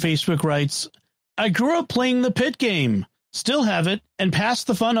on Facebook writes, I grew up playing the Pit game, still have it, and passed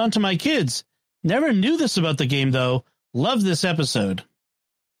the fun on to my kids. Never knew this about the game, though. Love this episode.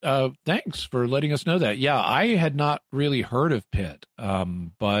 Thanks for letting us know that. Yeah, I had not really heard of Pit,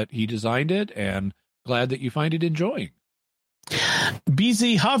 but he designed it, and glad that you find it enjoying.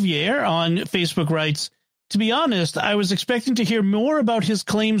 BZ Javier on Facebook writes, to be honest, I was expecting to hear more about his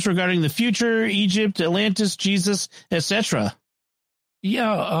claims regarding the future, Egypt, Atlantis, Jesus, etc.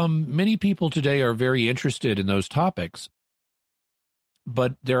 Yeah, many people today are very interested in those topics,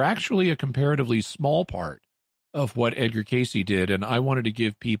 but they're actually a comparatively small part of what Edgar Cayce did, and I wanted to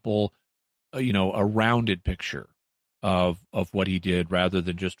give people, a rounded picture of what he did rather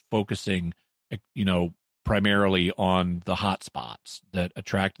than just focusing, primarily on the hot spots that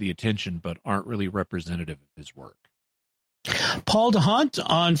attract the attention but aren't really representative of his work. Paul DeHunt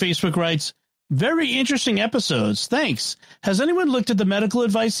on Facebook writes, very interesting episodes. Thanks. Has anyone looked at the medical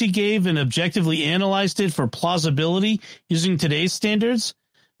advice he gave and objectively analyzed it for plausibility using today's standards?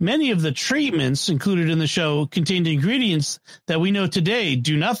 Many of the treatments included in the show contained ingredients that we know today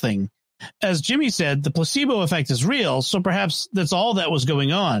do nothing. As Jimmy said, the placebo effect is real, so perhaps that's all that was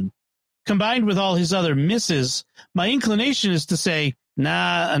going on. Combined with all his other misses, my inclination is to say,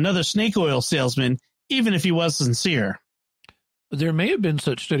 nah, another snake oil salesman, even if he was sincere. There may have been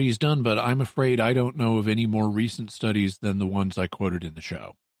such studies done, but I'm afraid I don't know of any more recent studies than the ones I quoted in the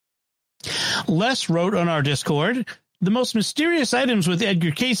show. Les wrote on our Discord, the most mysterious items with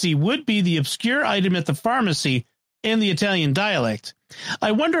Edgar Cayce would be the obscure item at the pharmacy and the Italian dialect.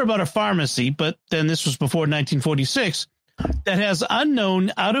 I wonder about a pharmacy, but then this was before 1946, that has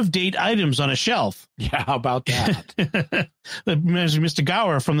unknown, out-of-date items on a shelf. Yeah, how about that? Mr.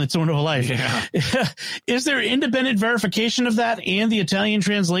 Gower from It's Wonderful Life. Yeah. Is there independent verification of that and the Italian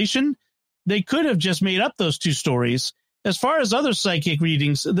translation? They could have just made up those two stories. As far as other psychic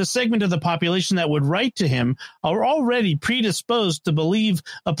readings, the segment of the population that would write to him are already predisposed to believe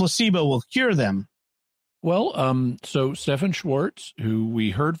a placebo will cure them. Well, so Stefan Schwartz, who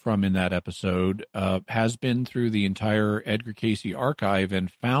we heard from in that episode, has been through the entire Edgar Cayce archive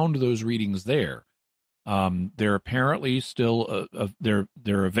and found those readings there. They're apparently still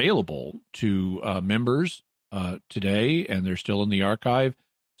they're available to members today, and they're still in the archive,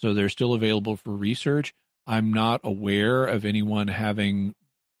 so they're still available for research. I'm not aware of anyone having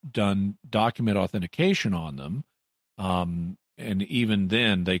done document authentication on them. And even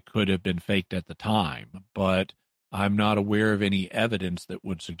then, they could have been faked at the time, but I'm not aware of any evidence that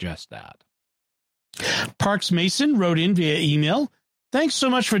would suggest that. Parks Mason wrote in via email, thanks so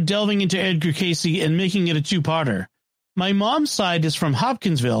much for delving into Edgar Cayce and making it a two-parter. My mom's side is from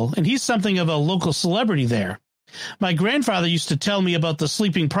Hopkinsville, and he's something of a local celebrity there. My grandfather used to tell me about the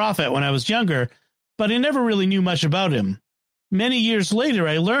sleeping prophet when I was younger, but I never really knew much about him. Many years later,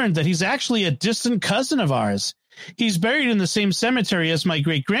 I learned that he's actually a distant cousin of ours. He's buried in the same cemetery as my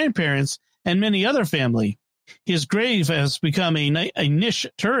great-grandparents and many other family. His grave has become a niche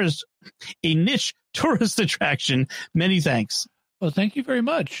tourist attraction. Many thanks. Well, thank you very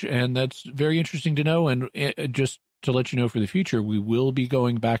much, and that's very interesting to know. And just to let you know for the future, we will be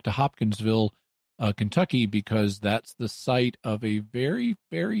going back to Hopkinsville, Kentucky, because that's the site of a very,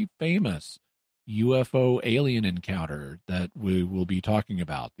 very famous UFO alien encounter that we will be talking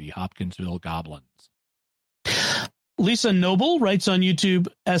about, the Hopkinsville Goblins. Lisa Noble writes on YouTube,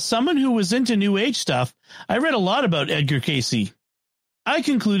 as someone who was into New Age stuff, I read a lot about Edgar Cayce. I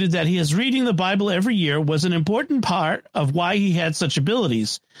concluded that his reading the Bible every year was an important part of why he had such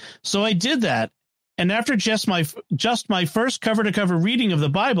abilities. So I did that, and after just my first cover-to-cover reading of the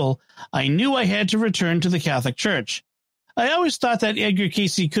Bible, I knew I had to return to the Catholic Church. I always thought that Edgar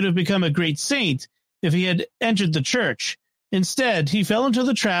Cayce could have become a great saint if he had entered the church. Instead, he fell into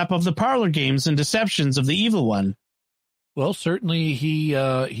the trap of the parlor games and deceptions of the evil one. Well, certainly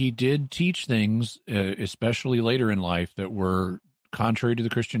he did teach things, especially later in life, that were contrary to the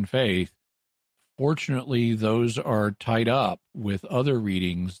Christian faith. Fortunately, those are tied up with other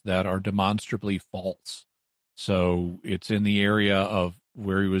readings that are demonstrably false. So it's in the area of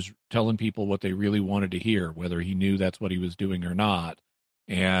where he was telling people what they really wanted to hear, whether he knew that's what he was doing or not.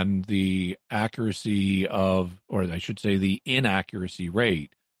 And the accuracy of, or I should say the inaccuracy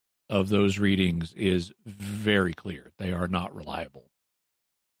rate of those readings is very clear. They are not reliable.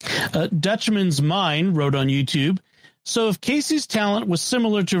 Dutchman's Mind wrote on YouTube, so if Cayce's talent was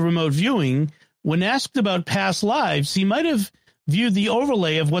similar to remote viewing, when asked about past lives, he might have viewed the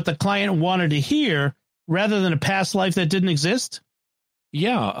overlay of what the client wanted to hear rather than a past life that didn't exist?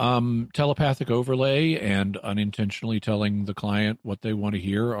 Yeah, telepathic overlay and unintentionally telling the client what they want to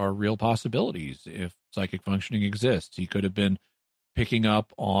hear are real possibilities if psychic functioning exists. He could have been picking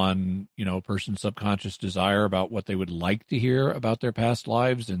up on, a person's subconscious desire about what they would like to hear about their past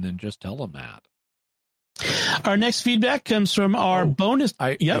lives and then just tell them that. Our next feedback comes from our bonus.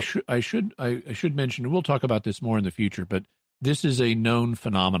 I should mention, we'll talk about this more in the future, but this is a known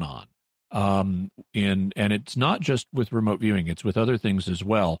phenomenon. And it's not just with remote viewing, it's with other things as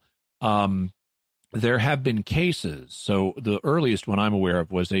well. There have been cases. So the earliest one I'm aware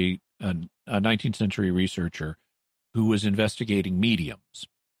of was a 19th century researcher who was investigating mediums.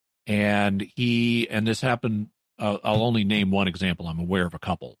 And this happened, I'll only name one example. I'm aware of a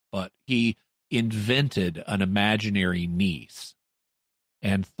couple, but he invented an imaginary niece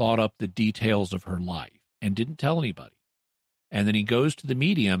and thought up the details of her life and didn't tell anybody. And then he goes to the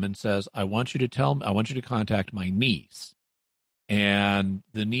medium and says, I want you to contact my niece. And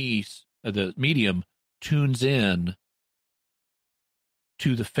the medium tunes in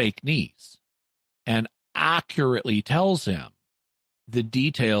to the fake niece and accurately tells him the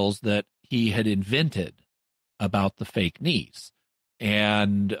details that he had invented about the fake niece.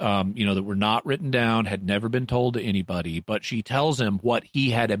 And, that were not written down, had never been told to anybody, but she tells him what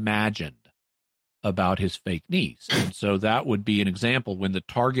he had imagined about his fake niece. And so that would be an example when the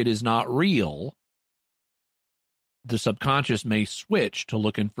target is not real, the subconscious may switch to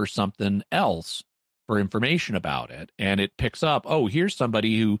looking for something else for information about it. And it picks up, oh, here's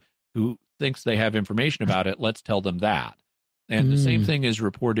somebody who thinks they have information about it. Let's tell them that. And the same thing is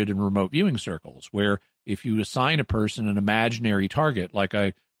reported in remote viewing circles, where if you assign a person an imaginary target, like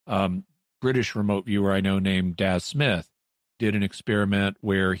a British remote viewer I know named Daz Smith did an experiment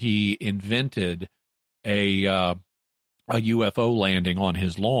where he invented a UFO landing on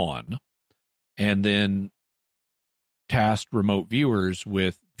his lawn and then tasked remote viewers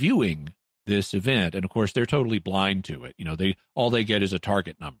with viewing this event. And of course, they're totally blind to it. All they get is a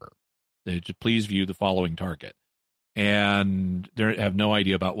target number. They just, please view the following target. And they have no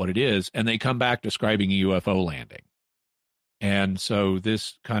idea about what it is. And they come back describing a UFO landing. And so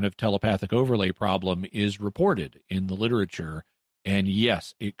this kind of telepathic overlay problem is reported in the literature. And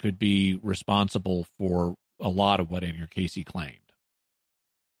yes, it could be responsible for a lot of what Edgar Cayce claimed.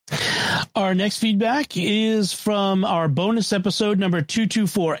 Our next feedback is from our bonus episode number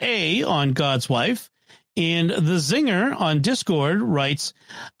 224A on God's Wife. And the Zinger on Discord writes,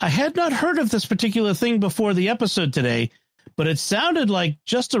 I had not heard of this particular thing before the episode today, but it sounded like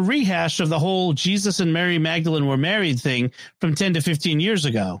just a rehash of the whole Jesus and Mary Magdalene were married thing from 10 to 15 years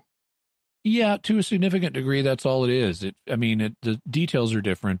ago. Yeah, to a significant degree, that's all it is. The details are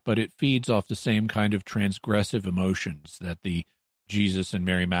different, but it feeds off the same kind of transgressive emotions that the Jesus and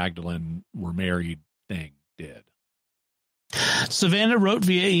Mary Magdalene were married thing did. Savannah wrote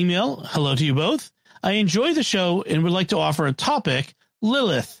via email, hello to you both. I enjoy the show and would like to offer a topic,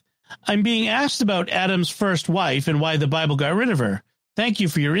 Lilith. I'm being asked about Adam's first wife and why the Bible got rid of her. Thank you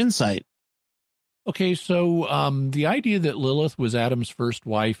for your insight. Okay, so the idea that Lilith was Adam's first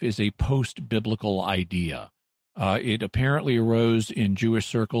wife is a post-biblical idea. It apparently arose in Jewish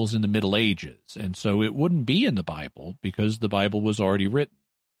circles in the Middle Ages, and so it wouldn't be in the Bible because the Bible was already written.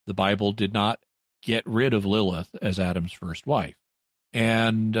 The Bible did not get rid of Lilith as Adam's first wife.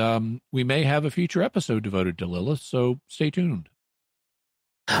 And we may have a future episode devoted to Lilith, so stay tuned.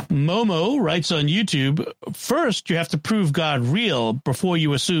 Momo writes on YouTube, first you have to prove God real before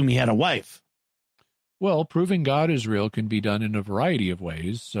you assume he had a wife. Well, proving God is real can be done in a variety of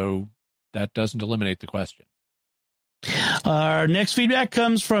ways, so that doesn't eliminate the question. Our next feedback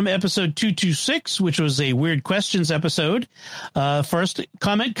comes from episode 226, which was a Weird Questions episode. First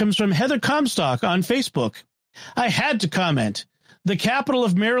comment comes from Heather Comstock on Facebook. I had to comment. The capital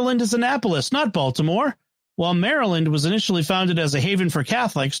of Maryland is Annapolis, not Baltimore. While Maryland was initially founded as a haven for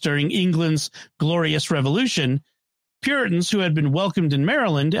Catholics during England's Glorious Revolution, Puritans who had been welcomed in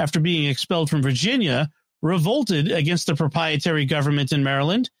Maryland after being expelled from Virginia revolted against the proprietary government in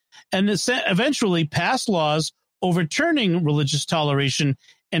Maryland and eventually passed laws overturning religious toleration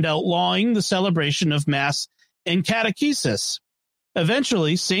and outlawing the celebration of Mass and catechesis.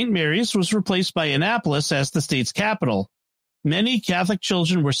 Eventually, St. Mary's was replaced by Annapolis as the state's capital. Many Catholic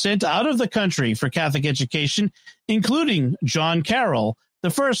children were sent out of the country for Catholic education, including John Carroll, the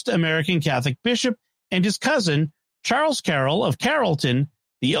first American Catholic bishop, and his cousin, Charles Carroll of Carrollton,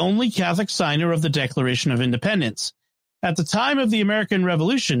 the only Catholic signer of the Declaration of Independence. At the time of the American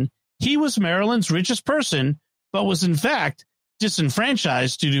Revolution, he was Maryland's richest person, but was in fact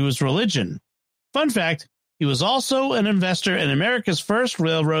disenfranchised due to his religion. Fun fact, he was also an investor in America's first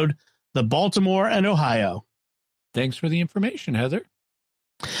railroad, the Baltimore and Ohio. Thanks for the information, Heather.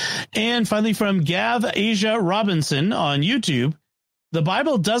 And finally, from Gav Asia Robinson on YouTube, the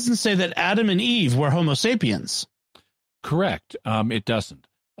Bible doesn't say that Adam and Eve were Homo sapiens. Correct. It doesn't.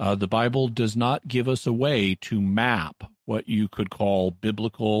 The Bible does not give us a way to map what you could call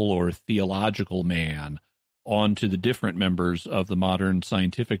biblical or theological man onto the different members of the modern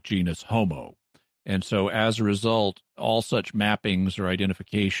scientific genus Homo. And so as a result, all such mappings or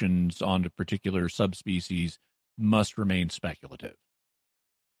identifications onto particular subspecies must remain speculative.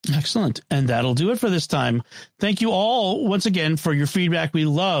 Excellent. And that'll do it for this time. Thank you all once again for your feedback. We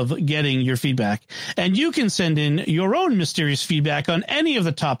love getting your feedback. And you can send in your own mysterious feedback on any of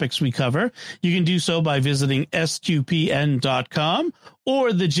the topics we cover. You can do so by visiting sqpn.com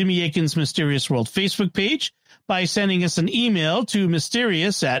or the Jimmy Akin's Mysterious World Facebook page, by sending us an email to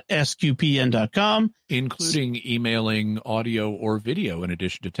mysterious@sqpn.com. Including emailing audio or video in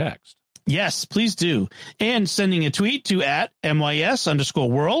addition to text. Yes, please do. And sending a tweet to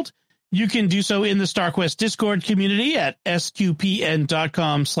 @MYS_world. You can do so in the StarQuest Discord community at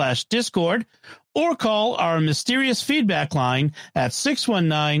sqpn.com/Discord, or call our mysterious feedback line at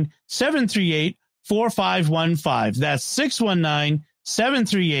 619-738-4515. That's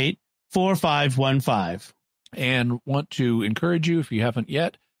 619-738-4515. And want to encourage you, if you haven't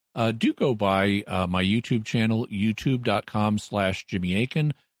yet, do go by my YouTube channel, youtube.com/Jimmy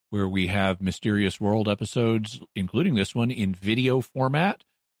Akin, where we have Mysterious World episodes, including this one, in video format.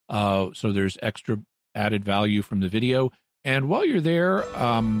 So there's extra added value from the video. And while you're there,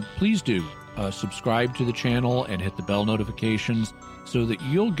 please do subscribe to the channel and hit the bell notifications so that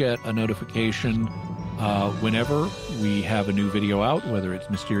you'll get a notification whenever we have a new video out, whether it's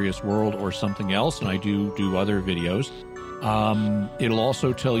Mysterious World or something else. And I do other videos. It'll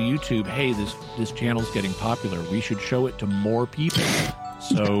also tell YouTube, hey, this channel's getting popular. We should show it to more people.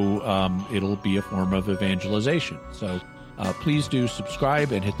 So it'll be a form of evangelization. So please do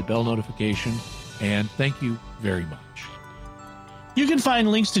subscribe and hit the bell notification. And thank you very much. You can find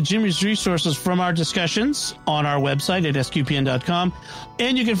links to Jimmy's resources from our discussions on our website at sqpn.com.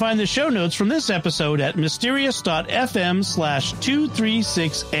 And you can find the show notes from this episode at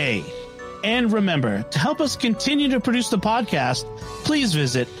mysterious.fm/236A. And remember, to help us continue to produce the podcast, please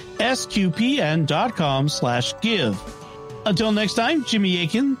visit sqpn.com/give. Until next time, Jimmy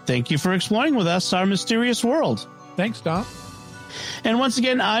Akin, thank you for exploring with us our mysterious world. Thanks, Dom. And once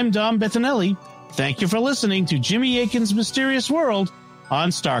again, I'm Dom Bettinelli. Thank you for listening to Jimmy Akin's Mysterious World on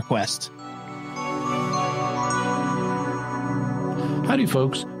StarQuest. Howdy,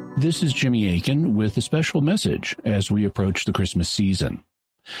 folks. This is Jimmy Akin with a special message as we approach the Christmas season.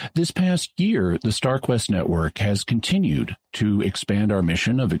 This past year, the StarQuest Network has continued to expand our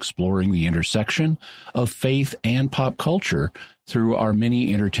mission of exploring the intersection of faith and pop culture through our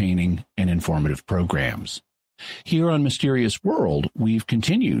many entertaining and informative programs. Here on Mysterious World, we've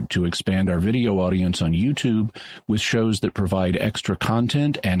continued to expand our video audience on YouTube with shows that provide extra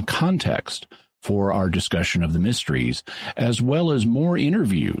content and context for our discussion of the mysteries, as well as more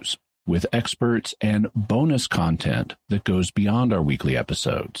interviews with experts and bonus content that goes beyond our weekly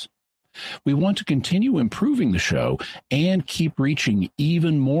episodes. We want to continue improving the show and keep reaching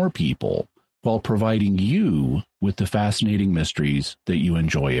even more people while providing you with the fascinating mysteries that you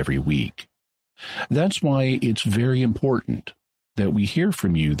enjoy every week. That's why it's very important that we hear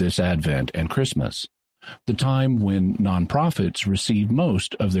from you this Advent and Christmas, the time when nonprofits receive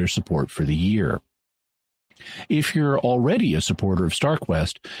most of their support for the year. If you're already a supporter of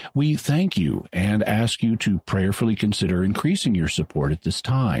StarQuest, we thank you and ask you to prayerfully consider increasing your support at this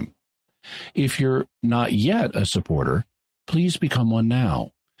time. If you're not yet a supporter, please become one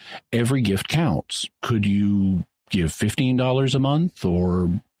now. Every gift counts. Could you give $15 a month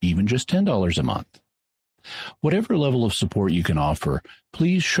or even just $10 a month? Whatever level of support you can offer,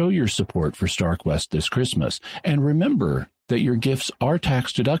 please show your support for StarQuest this Christmas. And remember that your gifts are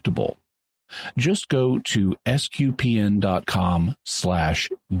tax deductible. Just go to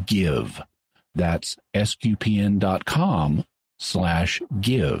sqpn.com/give. That's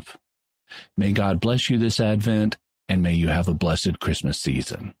sqpn.com/give. May God bless you this Advent, and may you have a blessed Christmas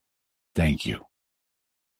season. Thank you.